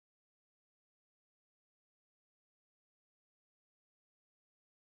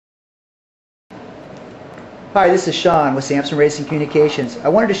Hi, this is Sean with Sampson Racing Communications. I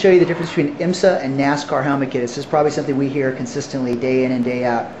wanted to show you the difference between IMSA and NASCAR helmet kit. This is probably something we hear consistently day in and day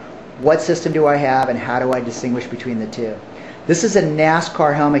out. What system do I have and how do I distinguish between the two? This is a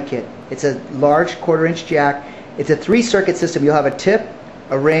NASCAR helmet kit. It's a large 1/4-inch jack. It's a 3-circuit system. You'll have a tip,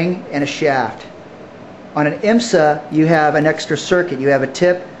 a ring, and a shaft. On an IMSA, you have an extra circuit. You have a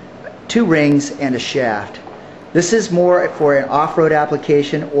tip, 2 rings, and a shaft. This is more for an off-road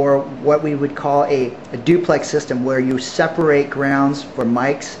application, or what we would call a duplex system, where you separate grounds for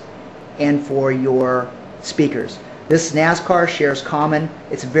mics and for your speakers. This NASCAR shares common.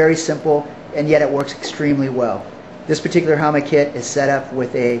 It's very simple, and yet it works extremely well. This particular helmet kit is set up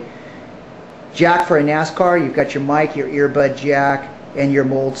with a jack for a NASCAR. You've got your mic, your earbud jack, and your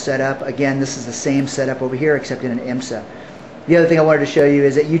mold set up. Again, this is the same setup over here except in an IMSA. The other thing I wanted to show you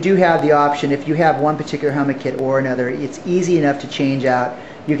is that you do have the option, if you have one particular helmet kit or another, it's easy enough to change out.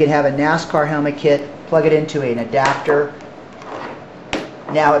 You can have a NASCAR helmet kit, plug it into an adapter.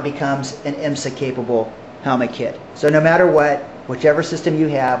 Now it becomes an IMSA capable helmet kit. So no matter what, whichever system you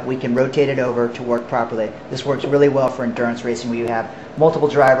have, we can rotate it over to work properly. This works really well for endurance racing, where you have multiple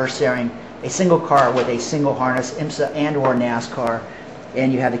drivers sharing a single car with a single harness, IMSA and or NASCAR,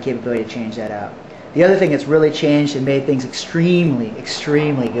 and you have the capability to change that out. The other thing that's really changed and made things extremely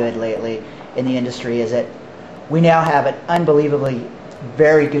good lately in the industry is that we now have an unbelievably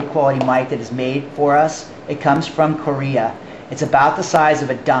very good quality mic that is made for us. It comes from Korea. It's about the size of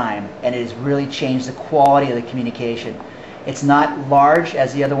a dime, and it has really changed the quality of the communication. It's not large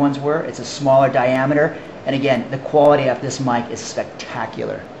as the other ones were. It's a smaller diameter, and again, the quality of this mic is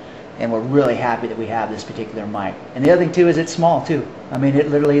spectacular, and we're really happy that we have this particular mic. And the other thing too is it's small too. I mean, it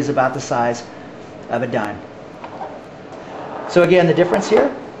literally is about the size of a dime. So again, the difference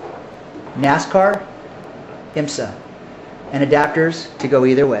here, NASCAR, IMSA, and adapters to go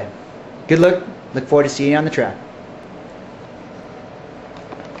either way. Good luck. Look forward to seeing you on the track.